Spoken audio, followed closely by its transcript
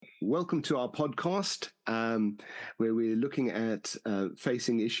Welcome to our podcast, where we're looking at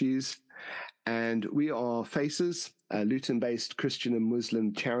facing issues. And we are Faces, a Luton-based Christian and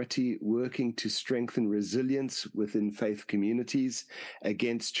Muslim charity working to strengthen resilience within faith communities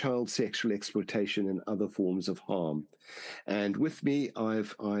against child sexual exploitation and other forms of harm. And with me,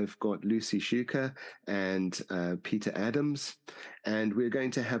 I've got Lucy Shuker and Peter Adams, and we're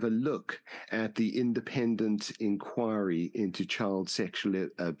going to have a look at the independent inquiry into child sexual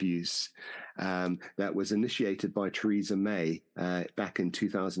abuse that was initiated by Theresa May back in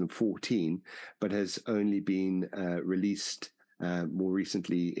 2014, but has only been released more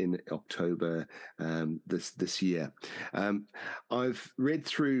recently in October this year. I've read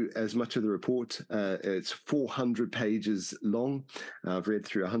through as much of the report. It's 400 pages long. I've read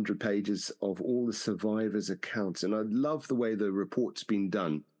through 100 pages of all the survivors' accounts, and I love the way the report's been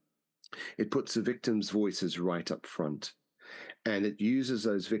done. It puts the victims' voices right up front. And it uses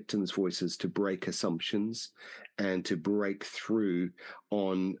those victims' voices to break assumptions and to break through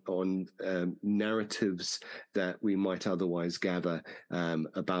on narratives that we might otherwise gather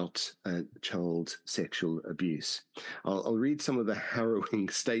about child sexual abuse. I'll read some of the harrowing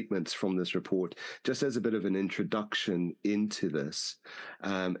statements from this report just as a bit of an introduction into this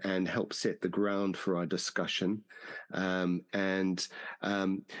and help set the ground for our discussion.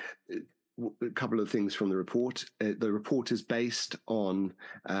 A couple of things from the report. The report is based on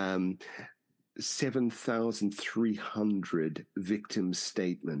 7,300 victim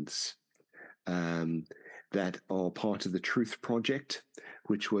statements that are part of the Truth Project,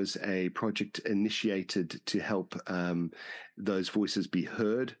 which was a project initiated to help those voices be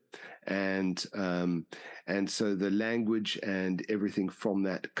heard. And so the language and everything from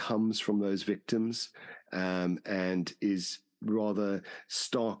that comes from those victims and is rather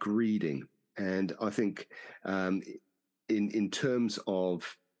stark reading. And I think in terms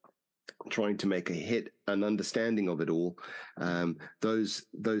of trying to make an understanding of it all, those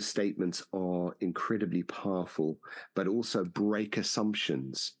statements are incredibly powerful, but also break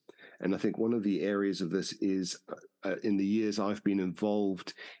assumptions. And I think one of the areas of this is in the years I've been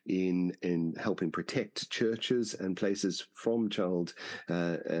involved in helping protect churches and places from child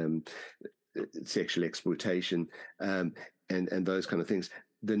sexual exploitation and those kind of things.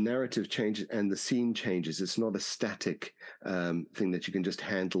 The narrative changes and the scene changes. It's not a static thing that you can just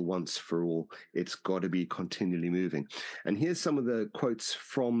handle once for all. It's got to be continually moving. And here's some of the quotes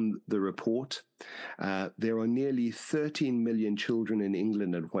from the report. There are nearly 13 million children in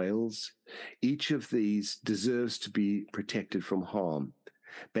England and Wales. Each of these deserves to be protected from harm.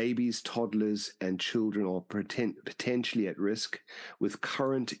 Babies, toddlers, and children are potentially at risk, with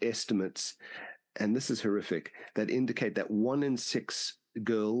current estimates, and this is horrific, that indicate that 1 in 6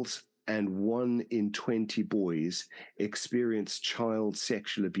 girls and 1 in 20 boys experience child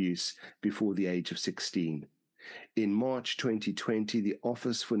sexual abuse before the age of 16. In March 2020, the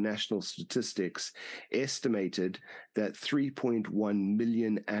Office for National Statistics estimated that 3.1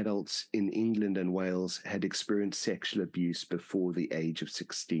 million adults in England and Wales had experienced sexual abuse before the age of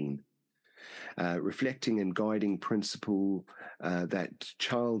 16. Reflecting and guiding principle that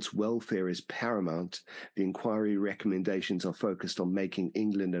child's welfare is paramount, the inquiry recommendations are focused on making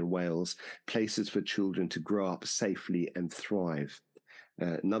England and Wales places for children to grow up safely and thrive.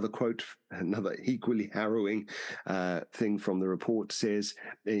 Another quote, another equally harrowing thing from the report says,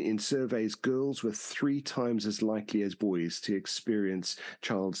 in surveys, girls were 3 times as likely as boys to experience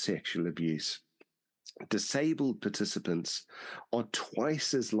child sexual abuse. Disabled participants are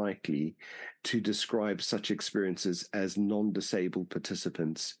twice as likely to describe such experiences as non-disabled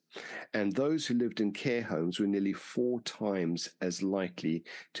participants. And those who lived in care homes were nearly 4 times as likely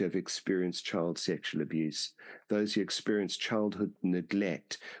to have experienced child sexual abuse. Those who experienced childhood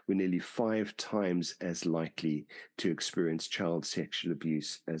neglect were nearly 5 times as likely to experience child sexual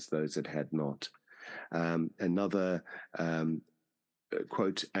abuse as those that had not. Another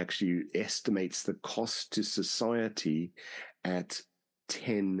quote actually estimates the cost to society at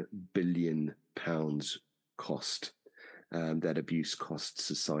 £10 billion cost. That abuse costs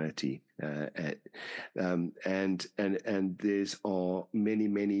society, and there's are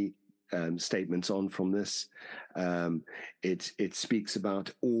many statements on from this. It speaks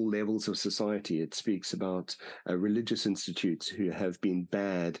about all levels of society. It speaks about religious institutes who have been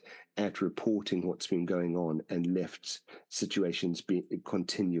bad at reporting what's been going on and left situations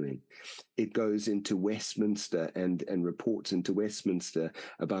continuing. It goes into Westminster and reports into Westminster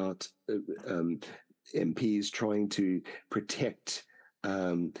about MPs trying to protect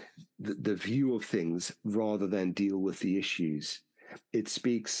the view of things rather than deal with the issues. It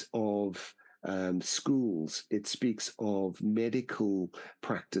speaks of schools, it speaks of medical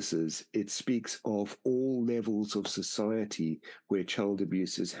practices, it speaks of all levels of society where child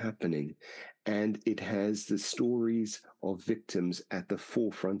abuse is happening. And it has the stories of victims at the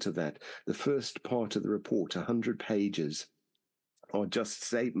forefront of that. The first part of the report, 100 pages, are just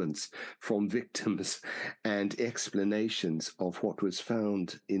statements from victims and explanations of what was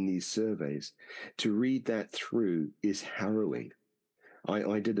found in these surveys. To read that through is harrowing.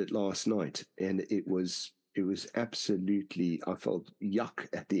 I did it last night, and it was absolutely, I felt yuck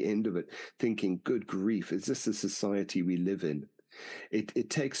at the end of it, thinking, good grief, is this the society we live in? It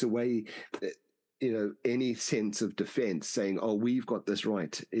takes away any sense of defense, saying, oh, we've got this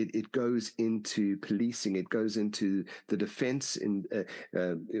right. It goes into policing, it goes into the defense in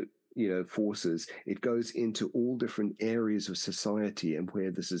forces. It goes into all different areas of society and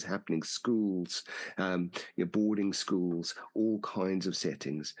where this is happening, schools, boarding schools, all kinds of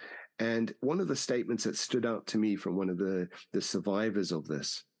settings. And one of the statements that stood out to me from one of the survivors of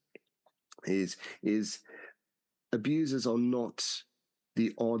this is abusers are not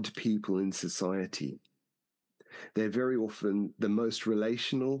the odd people in society. They're very often the most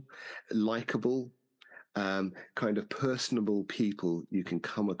relational, likable, kind of personable people you can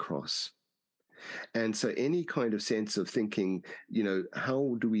come across. And so any kind of sense of thinking,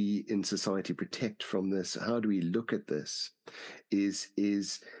 how do we in society protect from this? How do we look at this? Is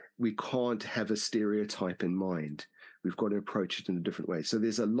we can't have a stereotype in mind. We've got to approach it in a different way. So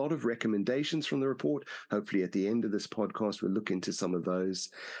there's a lot of recommendations from the report. Hopefully at the end of this podcast, we'll look into some of those.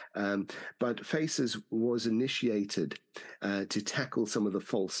 But FACES was initiated to tackle some of the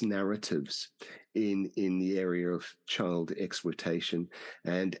false narratives in the area of child exploitation.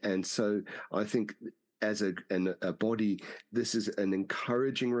 And so I think as a body, this is an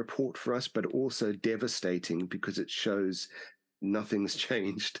encouraging report for us, but also devastating because it shows nothing's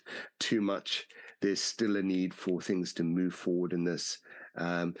changed too much. There's still a need for things to move forward in this.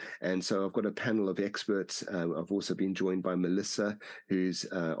 And so I've got a panel of experts. I've also been joined by Melissa, who's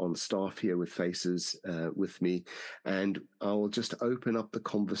on staff here with FACES with me. And I'll just open up the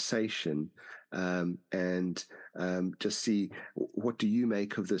conversation and just see, what do you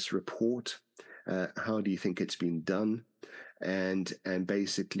make of this report? How do you think it's been done? And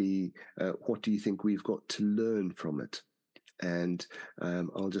basically, what do you think we've got to learn from it? And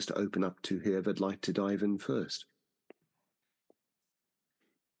I'll just open up to whoever'd like to dive in first.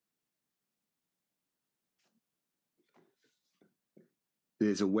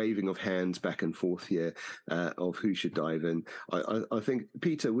 There's a waving of hands back and forth here of who should dive in. I think,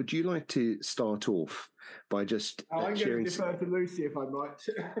 Peter, would you like to start off by just I'm going to defer to Lucy if I might.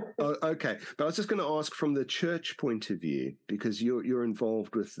 Oh, okay, but I was just going to ask from the church point of view, because you're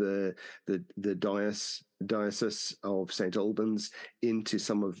involved with the Diocese of St Albans into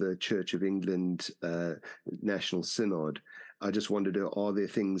some of the Church of England National Synod. I just wondered, are there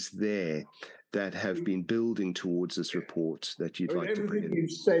things there that have been building towards this report that you'd like to bring in? Everything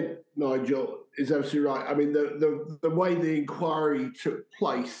you've said, Nigel, is absolutely right. I mean, the way the inquiry took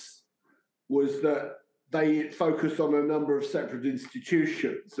place was that they focused on a number of separate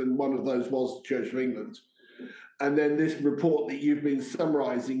institutions, and one of those was the Church of England. And then this report that you've been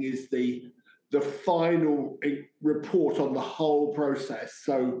summarising is the final report on the whole process.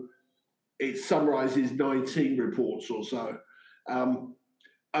 So it summarises 19 reports or so.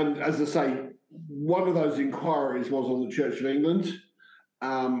 And as I say, one of those inquiries was on the Church of England.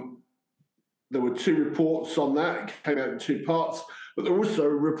 There were 2 reports on that. It came out in 2 parts. But there was also a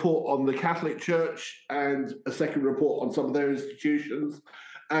report on the Catholic Church and a second report on some of their institutions.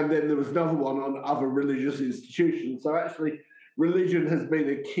 And then there was another one on other religious institutions. So actually, religion has been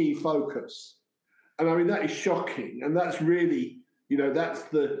a key focus. And I mean, that is shocking. And that's really, that's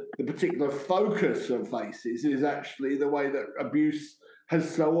the particular focus of FACES, is actually the way that abuse has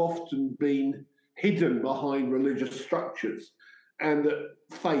so often been hidden behind religious structures, and that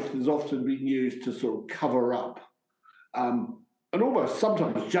faith has often been used to sort of cover up and almost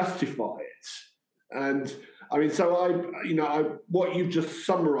sometimes justify it. And I mean, so what you've just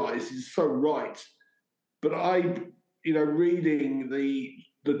summarised is so right. But reading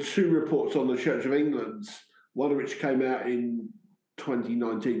the 2 reports on the Church of England, one of which came out in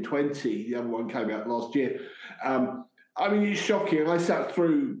 2019-20, the other one came out last year. I mean, it's shocking. I sat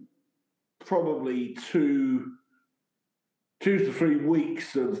through probably 2 to 3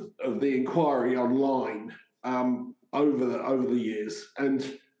 weeks of the inquiry online over the years, and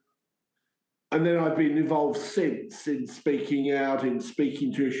then I've been involved since in speaking out, in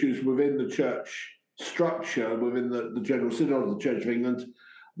speaking to issues within the church structure, within the General Synod of the Church of England,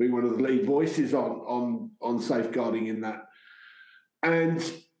 being one of the lead voices on safeguarding in that. And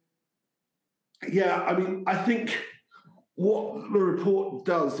Yeah, I mean, I think what the report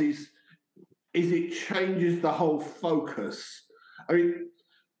does is it changes the whole focus. I mean,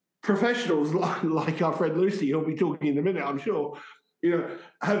 professionals like our friend Lucy, who'll be talking in a minute, I'm sure,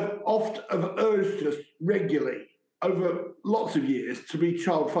 have urged us regularly over lots of years to be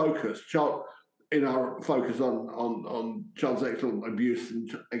child focused, in our focus on child sexual abuse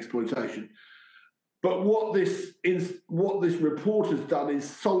and exploitation. But what this report has done is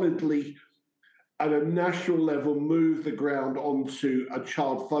solidly, at a national level, move the ground onto a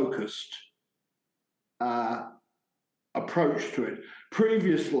child focused approach to it.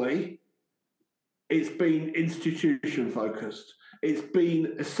 Previously, it's been institution focused. It's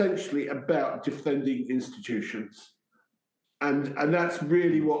been essentially about defending institutions, and that's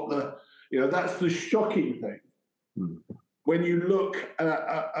really what that's the shocking thing. When you look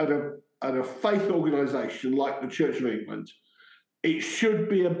at a faith organisation like the Church of England, it should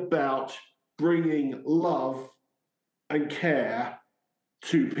be about bringing love and care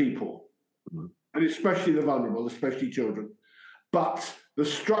to people, and especially the vulnerable, especially children. But the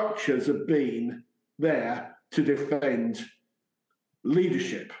structures have been there to defend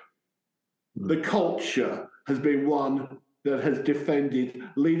leadership. The culture has been one that has defended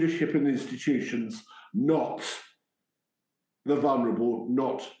leadership in institutions, not the vulnerable,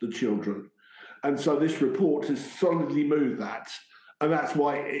 not the children. And so this report has solidly moved that. And that's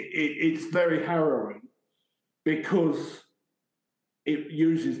why it's very harrowing, because it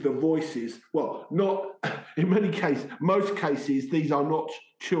uses the voices. Well, not in most cases, these are not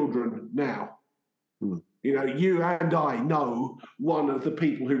children now. You and I know one of the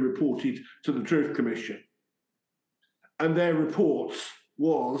people who reported to the Truth Commission, and their report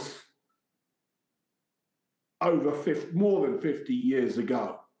was more than 50 years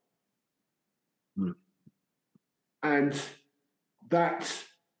ago. And that,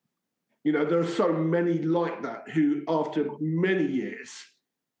 there are so many like that who, after many years,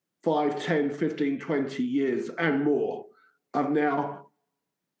 5, 10, 15, 20 years and more, have now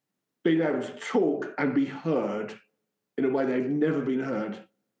been able to talk and be heard in a way they've never been heard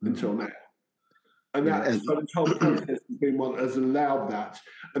until now. And the whole process has been one that has allowed that.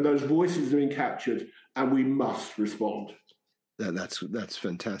 And those voices have been captured, and we must respond. That's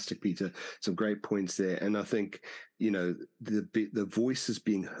fantastic, Peter. Some great points there. And I think, the voices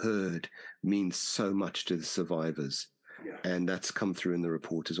being heard means so much to the survivors. Yeah. And that's come through in the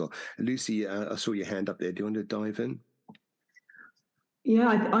report as well. Lucy, I saw your hand up there. Do you want to dive in?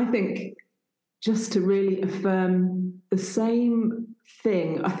 Yeah, I think just to really affirm the same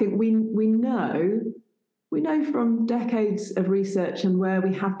thing, I think we know from decades of research and where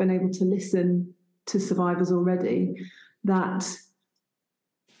we have been able to listen to survivors already, that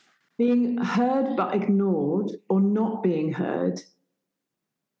being heard but ignored, or not being heard,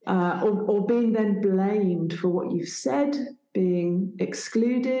 or being then blamed for what you've said, being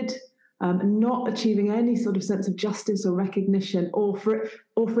excluded, not achieving any sort of sense of justice or recognition, or for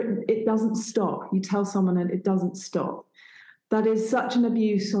it doesn't stop. You tell someone and it doesn't stop. That is such an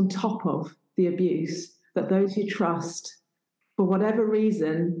abuse on top of the abuse, that those you trust, for whatever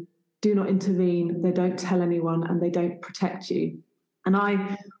reason, do not intervene, they don't tell anyone, and they don't protect you. And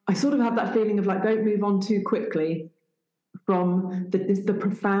I sort of have that feeling of don't move on too quickly from the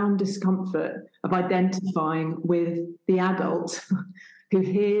profound discomfort of identifying with the adult who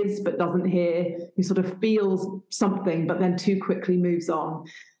hears but doesn't hear, who sort of feels something but then too quickly moves on.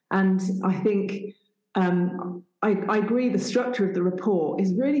 And I think I agree the structure of the report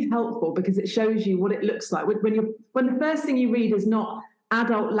is really helpful, because it shows you what it looks like. When the first thing you read is not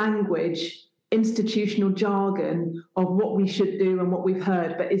adult language, institutional jargon of what we should do and what we've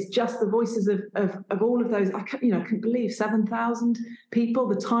heard, but it's just the voices of all of those. I couldn't believe 7,000 people,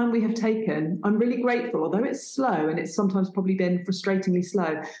 the time we have taken. I'm really grateful, although it's slow, and it's sometimes probably been frustratingly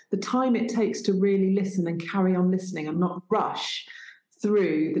slow, the time it takes to really listen and carry on listening and not rush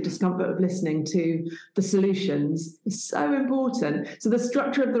through the discomfort of listening to the solutions is so important. So the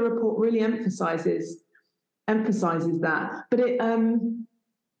structure of the report really emphasizes that,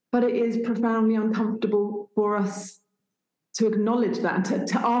 but it is profoundly uncomfortable for us to acknowledge that,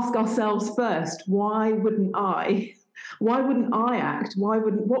 to ask ourselves first, why wouldn't I act? What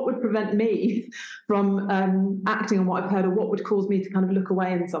would prevent me from acting on what I've heard, or what would cause me to kind of look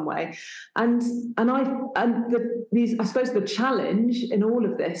away in some way? I suppose the challenge in all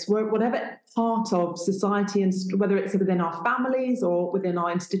of this, whatever part of society, and whether it's within our families or within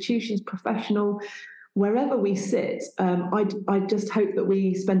our institutions, professional, wherever we sit, I just hope that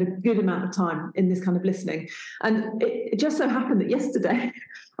we spend a good amount of time in this kind of listening. And it just so happened that yesterday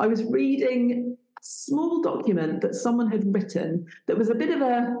I was reading a small document that someone had written that was a bit of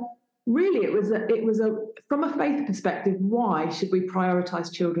a really, it was a from a faith perspective, why should we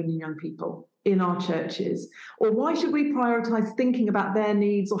prioritize children and young people in our churches? Or why should we prioritize thinking about their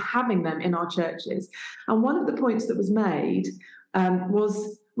needs or having them in our churches? And one of the points that was made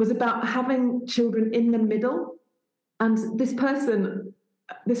was about having children in the middle. And this person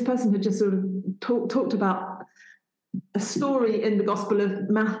had just sort of talked about a story in the Gospel of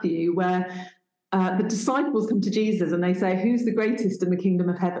Matthew where the disciples come to Jesus and they say, who's the greatest in the kingdom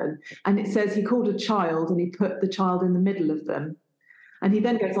of heaven? And it says he called a child and he put the child in the middle of them. And he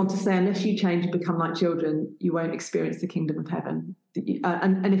then goes on to say, unless you change and become like children, you won't experience the kingdom of heaven.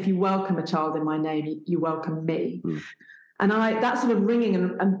 And if you welcome a child in my name, you welcome me. Mm. And that's sort of ringing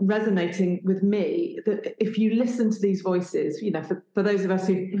and resonating with me, that if you listen to these voices, for those of us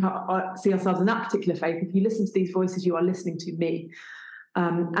who see ourselves in that particular faith, if you listen to these voices, you are listening to me.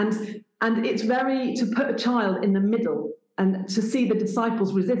 And it's very, to put a child in the middle and to see the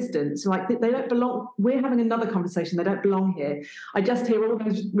disciples' resistance, like they don't belong. We're having another conversation. They don't belong here. I just hear all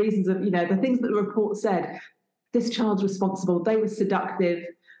those reasons of, the things that the report said. This child's responsible. They were seductive.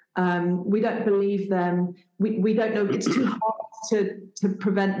 We don't believe them. We don't know. It's too hard to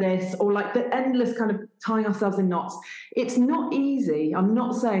prevent this, or like the endless kind of tying ourselves in knots. It's not easy. I'm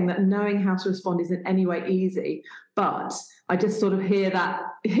not saying that knowing how to respond is in any way easy, but I just sort of hear that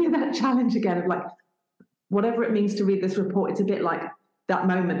challenge again of like, whatever it means to read this report, it's a bit like that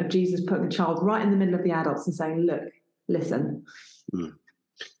moment of Jesus putting the child right in the middle of the adults and saying, look, listen. Mm.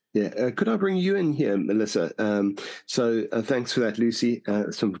 Yeah, could I bring you in here, Melissa? So thanks for that, Lucy.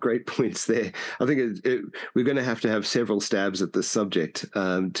 Some great points there. I think we're going to have several stabs at this subject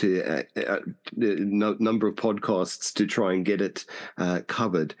to number of podcasts to try and get it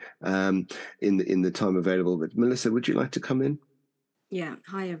covered in the time available. But Melissa, would you like to come in? Yeah.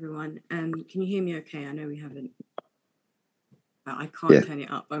 Hi, everyone. Can you hear me okay? I know we haven't. I can't turn it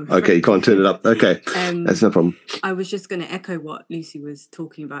up. Okay, you can't turn it up. Okay, that's no problem. I was just going to echo what Lucy was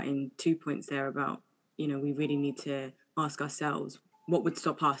talking about in 2 points there about, we really need to ask ourselves what would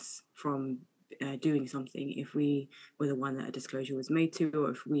stop us from doing something if we were the one that a disclosure was made to,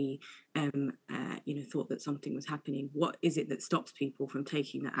 or if we, thought that something was happening. What is it that stops people from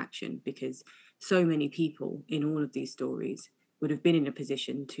taking that action? Because so many people in all of these stories would have been in a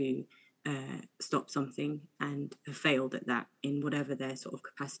position to stop something and have failed at that in whatever their sort of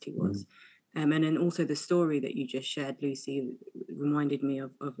capacity was. And then also the story that you just shared, Lucy, reminded me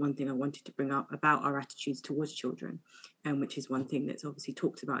of one thing I wanted to bring up about our attitudes towards children, which is one thing that's obviously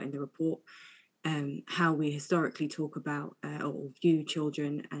talked about in the report, how we historically talk about or view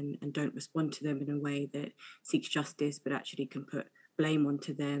children and don't respond to them in a way that seeks justice, but actually can put blame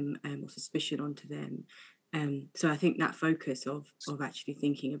onto them or suspicion onto them. So I think that focus of actually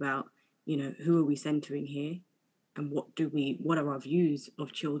thinking about, who are we centering here, and what are our views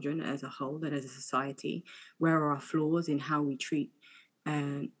of children as a whole and as a society? Where are our flaws in how we treat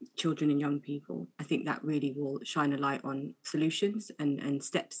children and young people? I think that really will shine a light on solutions and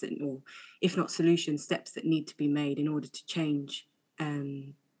steps or if not solutions, steps that need to be made in order to change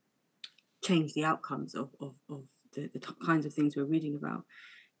the outcomes of the kinds of things we're reading about.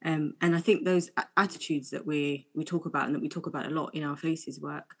 And I think those attitudes that we talk about and that we talk about a lot in our Faces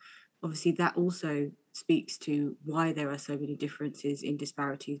work, obviously that also speaks to why there are so many differences in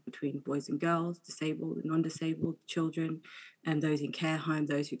disparities between boys and girls, disabled and non-disabled children, and those in care homes,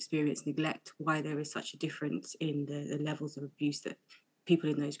 those who experience neglect, why there is such a difference in the levels of abuse that people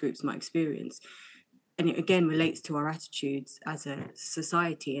in those groups might experience. And it again relates to our attitudes as a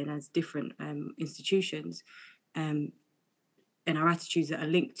society and as different institutions, and our attitudes that are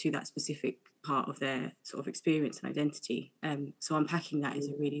linked to that specific part of their sort of experience and identity. So unpacking that is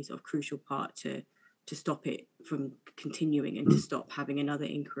a really sort of crucial part to stop it from continuing and to stop having another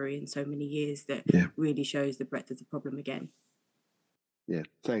inquiry in so many years that really shows the breadth of the problem again. Yeah,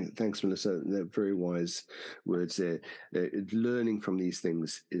 thanks, Melissa. They're very wise words there. Learning from these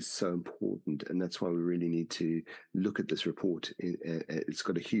things is so important, and that's why we really need to look at this report. It's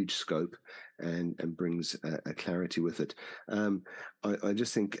got a huge scope and brings a clarity with it. I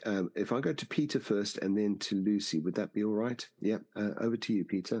just think if I go to Peter first and then to Lucy, would that be all right? Yeah, over to you,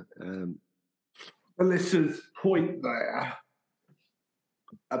 Peter. Melissa's point there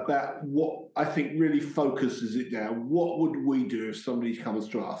about what I think really focuses it down. What would we do if somebody comes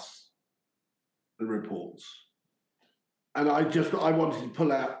to us and reports? And I wanted to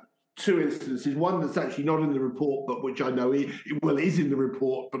pull out two instances. One that's actually not in the report, but which I know is in the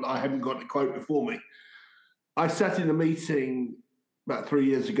report, but I haven't got the quote before me. I sat in a meeting about 3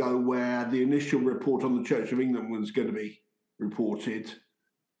 years ago where the initial report on the Church of England was going to be reported.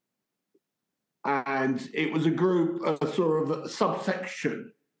 And it was a group, a sort of a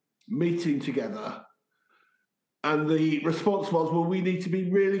subsection meeting together. And the response was, well, we need to be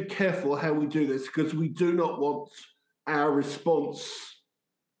really careful how we do this because we do not want our response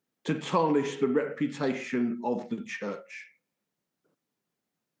to tarnish the reputation of the church.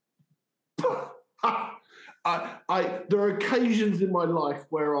 There are occasions in my life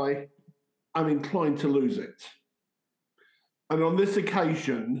where I am inclined to lose it. And on this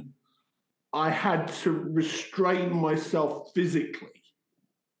occasion, I had to restrain myself physically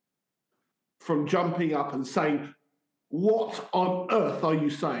from jumping up and saying, what on earth are you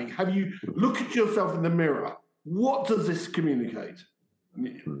saying? Have you look at yourself in the mirror? What does this communicate?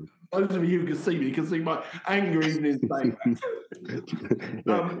 Those of you who can see me can see my anger even in saying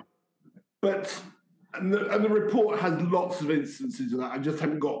that. But the report has lots of instances of that. I just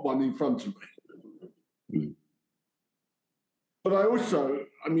haven't got one in front of me. But I also,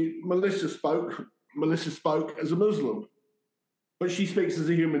 Melissa spoke as a Muslim, but she speaks as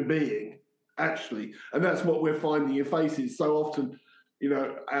a human being, actually. And that's what we're finding in Faces. So often,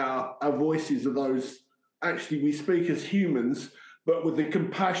 our voices are those, actually we speak as humans, but with the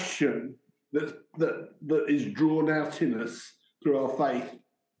compassion that is drawn out in us through our faith.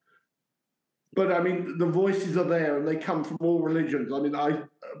 But the voices are there and they come from all religions. I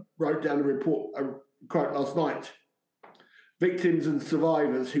wrote down a quote last night. Victims and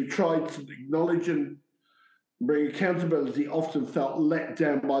survivors who tried to acknowledge and bring accountability often felt let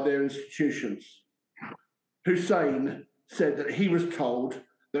down by their institutions. Hussein said that he was told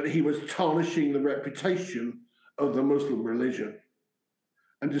that he was tarnishing the reputation of the Muslim religion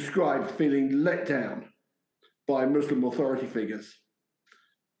and described feeling let down by Muslim authority figures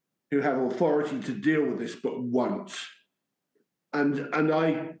who have authority to deal with this but won't. And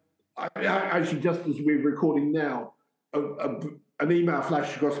I actually, just as we're recording now, an email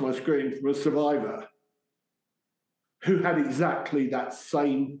flashed across my screen from a survivor who had exactly that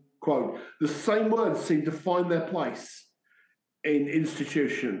same quote. The same words seem to find their place in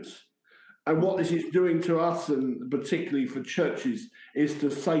institutions. And what this is doing to us, and particularly for churches, is to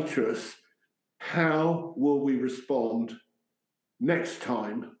say to us, how will we respond next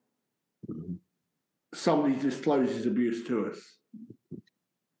time somebody discloses abuse to us?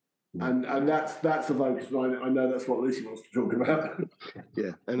 And that's a focus, and I know that's what Lucy wants to talk about.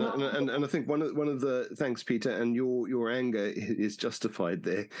 Yeah, and I think one of the thanks, Peter, and your anger is justified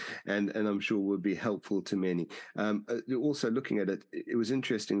there, and I'm sure would be helpful to many. Also, looking at it, it was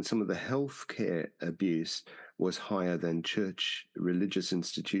interesting. Some of the healthcare abuse was higher than church religious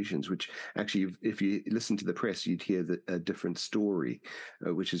institutions, which actually, if you listen to the press, you'd hear a different story,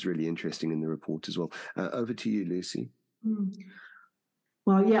 which is really interesting in the report as well. Over to you, Lucy.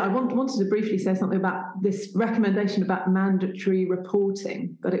 Well, yeah, I wanted to briefly say something about this recommendation about mandatory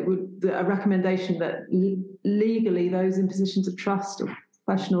reporting, that it would, a recommendation that legally those in positions of trust or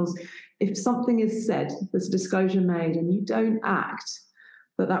professionals, if something is said, there's a disclosure made and you don't act,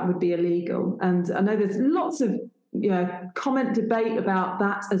 that would be illegal. And I know there's lots of debate about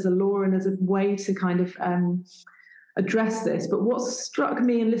that as a law and as a way to kind of address this. But what struck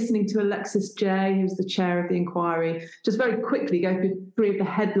me in listening to Alexis Jay, who's the chair of the inquiry, just very quickly go through three of the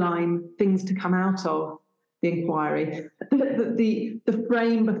headline things to come out of the inquiry. The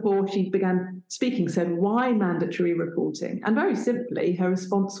frame before she began speaking said, why mandatory reporting? And very simply, her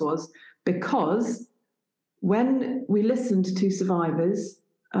response was, because when we listened to survivors,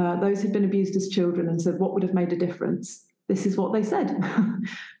 those who'd been abused as children, and said, what would have made a difference? This is what they said.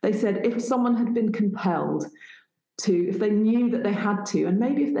 They said, if someone had been compelled to, if they knew that they had to, and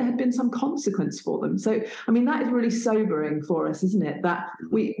maybe if there had been some consequence for them. So, that is really sobering for us, isn't it? That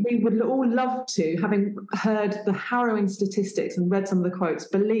we would all love to, having heard the harrowing statistics and read some of the quotes,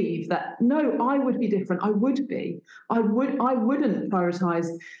 believe that, no, I would be different. I wouldn't prioritise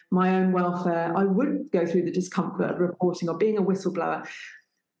my own welfare. I would go through the discomfort of reporting or being a whistleblower.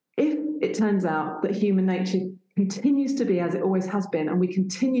 If it turns out that human nature continues to be as it always has been, and we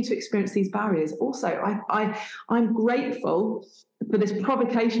continue to experience these barriers. Also, I'm grateful for this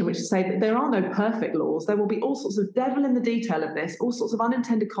provocation, which is to say that there are no perfect laws. There will be all sorts of devil in the detail of this, all sorts of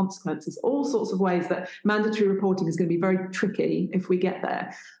unintended consequences, all sorts of ways that mandatory reporting is going to be very tricky if we get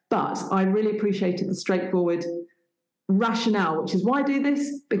there. But I really appreciated the straightforward rationale, which is, why do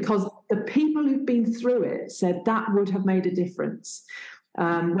this? Because the people who've been through it said that would have made a difference.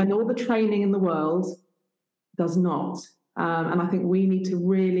 When all the training in the world does not. And I think we need to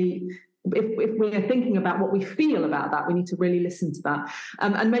really, if we're thinking about what we feel about that, we need to really listen to that.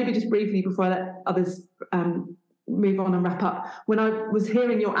 And maybe just briefly, before I let others move on and wrap up. When I was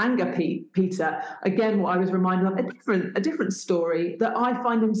hearing your anger, Peter, again, what I was reminded of, a different story that I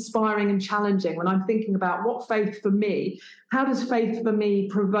find inspiring and challenging when I'm thinking about what faith for me, how does faith for me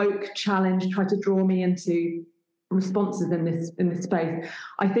provoke, challenge, try to draw me into responses in this space.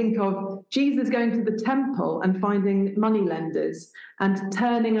 I think of Jesus going to the temple and finding moneylenders and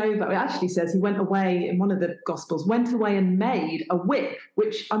turning over. It actually says he went away in one of the Gospels, went away and made a whip,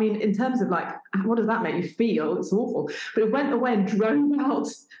 which, I mean, in terms of like, what does that make you feel? It's awful. But it went away and drove out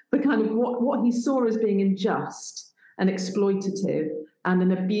the kind of what he saw as being unjust and exploitative and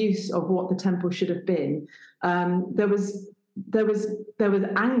an abuse of what the temple should have been. There was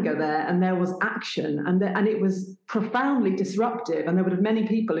anger there, and there was action, and it was profoundly disruptive. And there would have many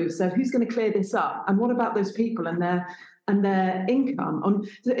people who said, "Who's going to clear this up? And what about those people and their income?"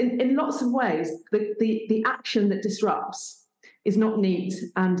 In lots of ways, the action that disrupts is not neat,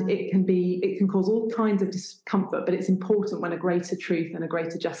 and it can cause all kinds of discomfort. But it's important when a greater truth and a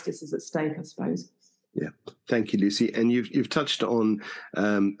greater justice is at stake, I suppose. Yeah, thank you, Lucy. And you've touched on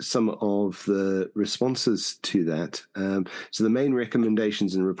some of the responses to that. So the main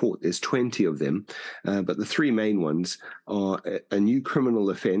recommendations in the report, there's 20 of them, but the three main ones are a new criminal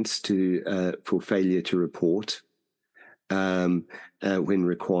offence for failure to report when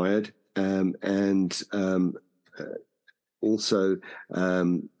required, and also,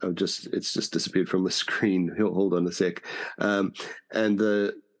 it's just disappeared from the screen. Hold on a sec,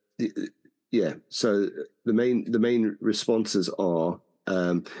 so the main responses are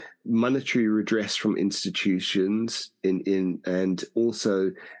monetary redress from institutions and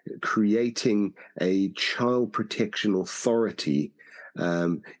also creating a child protection authority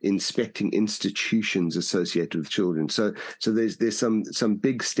inspecting institutions associated with children. So there's some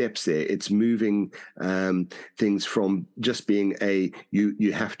big steps there. It's moving things from just being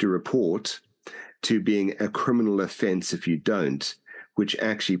you have to report to being a criminal offence if you don't, which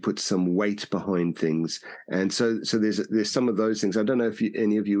actually puts some weight behind things. And so there's some of those things. I don't know if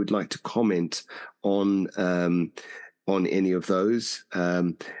any of you would like to comment on any of those.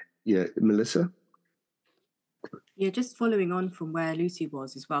 Melissa? Yeah, just following on from where Lucy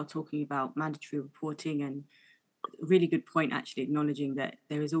was as well, talking about mandatory reporting, and a really good point, actually, acknowledging that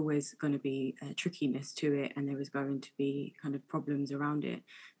there is always going to be a trickiness to it, and there is going to be kind of problems around it,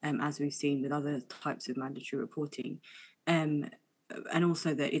 as we've seen with other types of mandatory reporting. And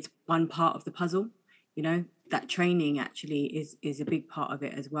also that it's one part of the puzzle, that training actually is a big part of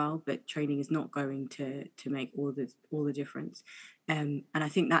it as well, but training is not going to make all the difference. And I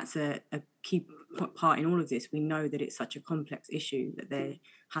think that's a key part in all of this. We know that it's such a complex issue that there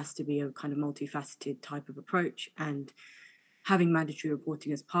has to be a kind of multifaceted type of approach, and having mandatory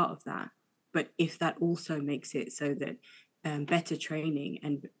reporting as part of that. But if that also makes it so that better training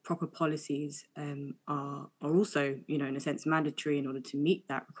and proper policies are also, in a sense, mandatory in order to meet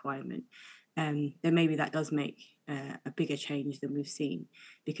that requirement, then maybe that does make a bigger change than we've seen,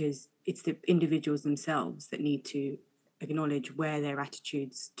 because it's the individuals themselves that need to acknowledge where their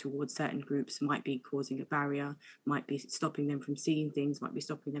attitudes towards certain groups might be causing a barrier, might be stopping them from seeing things, might be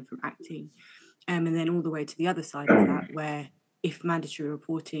stopping them from acting. And then all the way to the other side of that, where if mandatory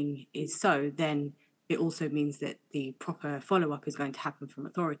reporting is so, then it also means that the proper follow-up is going to happen from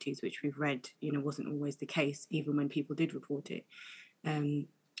authorities, which we've read, wasn't always the case, even when people did report it.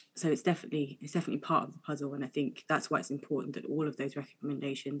 So it's definitely part of the puzzle, and I think that's why it's important that all of those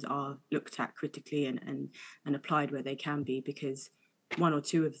recommendations are looked at critically and applied where they can be, because one or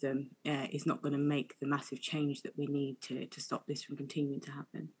two of them is not going to make the massive change that we need to stop this from continuing to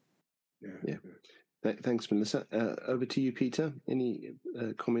happen. Yeah. Thanks, Melissa. Over to you, Peter. Any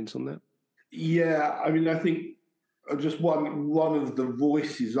comments on that? Yeah, I mean, I think just one of the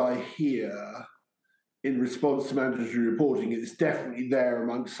voices I hear in response to mandatory reporting, it's definitely there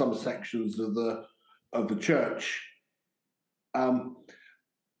amongst some sections of the church. I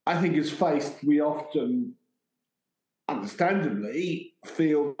think as faith, we often, understandably,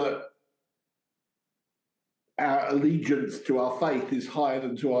 feel that our allegiance to our faith is higher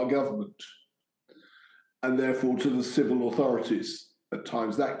than to our government, and therefore to the civil authorities. At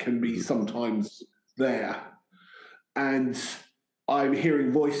times, that can be sometimes there. And I'm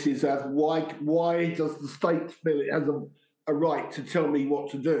hearing voices of why does the state feel it has a right to tell me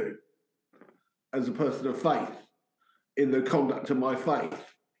what to do as a person of faith in the conduct of my faith?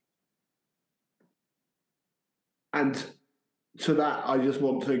 And to that, I just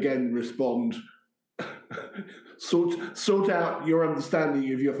want to again respond, sort out your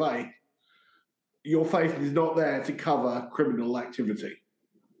understanding of your faith. Your faith is not there to cover criminal activity.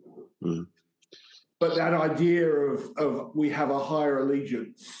 Mm. But that idea of we have a higher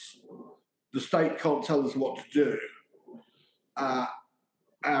allegiance the state can't tell us what to do.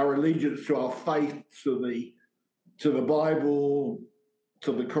 Our allegiance to our faith, to the Bible,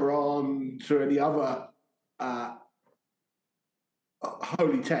 to the Quran, to any other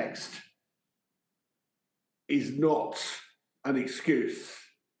holy text is not an excuse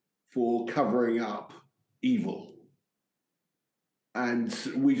for covering up evil. And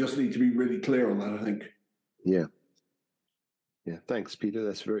we just need to be really clear on that, I think. Yeah. Yeah, thanks, Peter.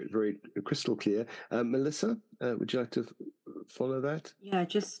 That's very, very crystal clear. Melissa, would you like to follow that? Yeah,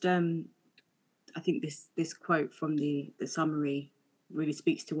 just I think this quote from the summary really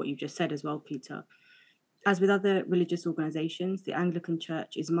speaks to what you just said as well, Peter. As with other religious organizations, the Anglican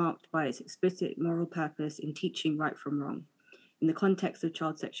Church is marked by its explicit moral purpose in teaching right from wrong. In the context of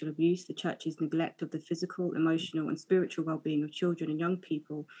child sexual abuse, the Church's neglect of the physical, emotional, and spiritual well-being of children and young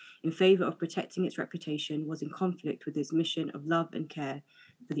people in favor of protecting its reputation was in conflict with its mission of love and care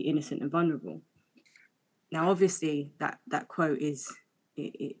for the innocent and vulnerable. Now, obviously, that quote is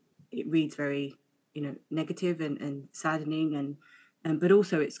it reads very negative and saddening, and but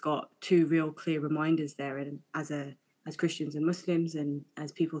also it's got two real clear reminders there. And as Christians and Muslims, and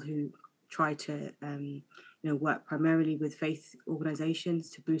as people who try to work primarily with faith organizations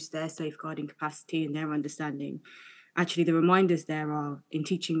to boost their safeguarding capacity and their understanding, actually the reminders there are in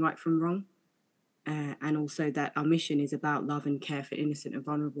teaching right from wrong, and also that our mission is about love and care for innocent and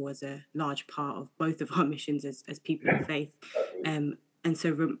vulnerable as a large part of both of our missions as people of faith. And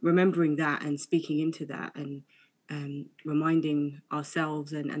so remembering that and speaking into that, and reminding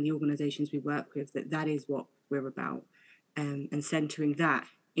ourselves and the organizations we work with that is what we're about, and centering that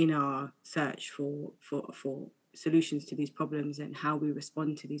in our search for solutions to these problems and how we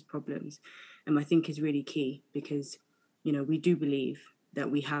respond to these problems, I think is really key, because we do believe that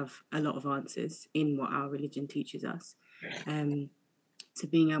we have a lot of answers in what our religion teaches us. So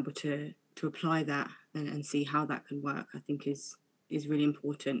being able to apply that and see how that can work, I think is really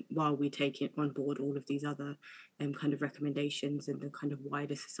important, while we take it on board all of these other kind of recommendations and the kind of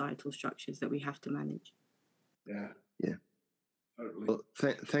wider societal structures that we have to manage. Yeah. Totally. Well,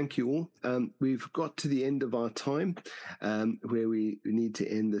 thank you all. We've got to the end of our time, where we need to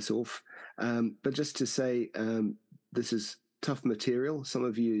end this off. But just to say, this is tough material. Some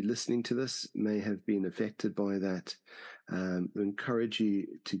of you listening to this may have been affected by that. I encourage you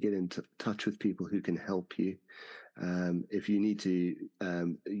to get in touch with people who can help you. If you need to,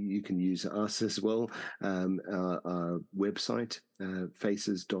 you can use us as well. Our website,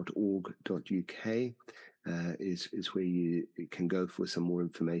 faces.org.uk. Is where you can go for some more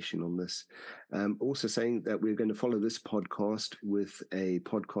information on this. Also saying that we're going to follow this podcast with a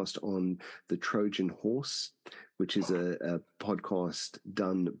podcast on the Trojan Horse, which is a podcast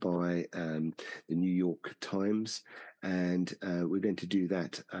done by the New York Times. And we're going to do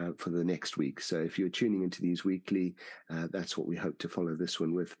that for the next week. So if you're tuning into these weekly, that's what we hope to follow this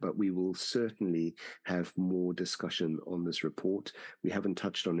one with. But we will certainly have more discussion on this report. We haven't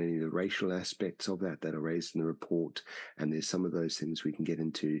touched on any of the racial aspects of that are raised in the report. And there's some of those things we can get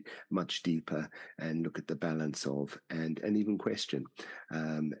into much deeper and look at the balance of and even question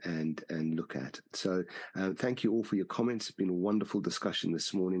and look at. So thank you all for your comments. It's been a wonderful discussion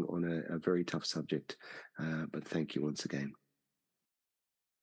this morning on a very tough subject. But thank you once again.